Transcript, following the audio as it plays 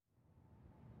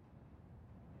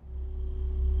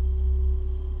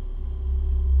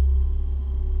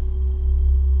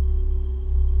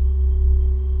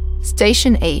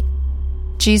Station 8.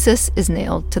 Jesus is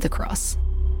nailed to the cross.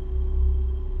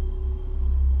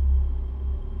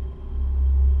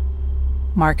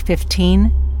 Mark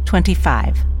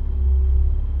 15:25.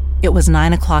 It was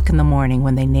 9 o'clock in the morning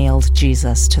when they nailed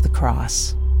Jesus to the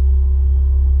cross.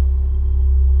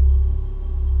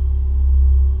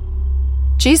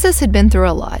 Jesus had been through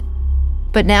a lot,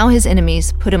 but now his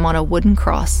enemies put him on a wooden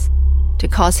cross to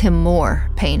cause him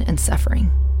more pain and suffering.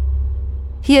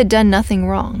 He had done nothing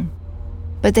wrong,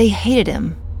 but they hated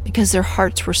him because their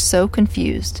hearts were so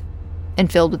confused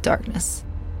and filled with darkness.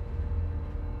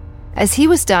 As he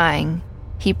was dying,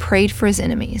 he prayed for his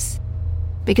enemies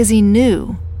because he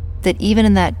knew that even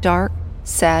in that dark,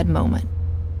 sad moment,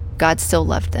 God still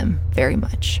loved them very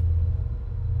much.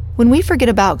 When we forget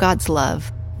about God's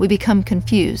love, we become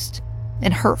confused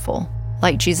and hurtful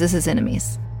like Jesus'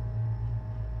 enemies.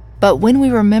 But when we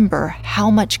remember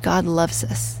how much God loves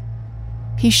us,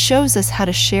 he shows us how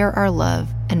to share our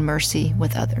love and mercy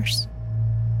with others.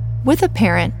 With a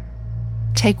parent,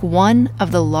 take one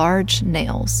of the large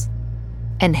nails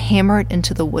and hammer it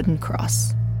into the wooden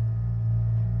cross.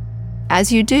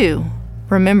 As you do,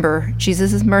 remember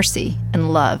Jesus' mercy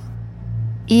and love,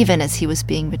 even as he was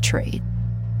being betrayed,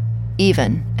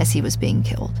 even as he was being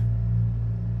killed.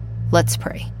 Let's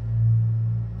pray.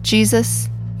 Jesus,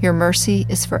 your mercy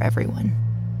is for everyone.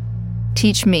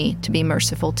 Teach me to be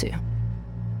merciful too.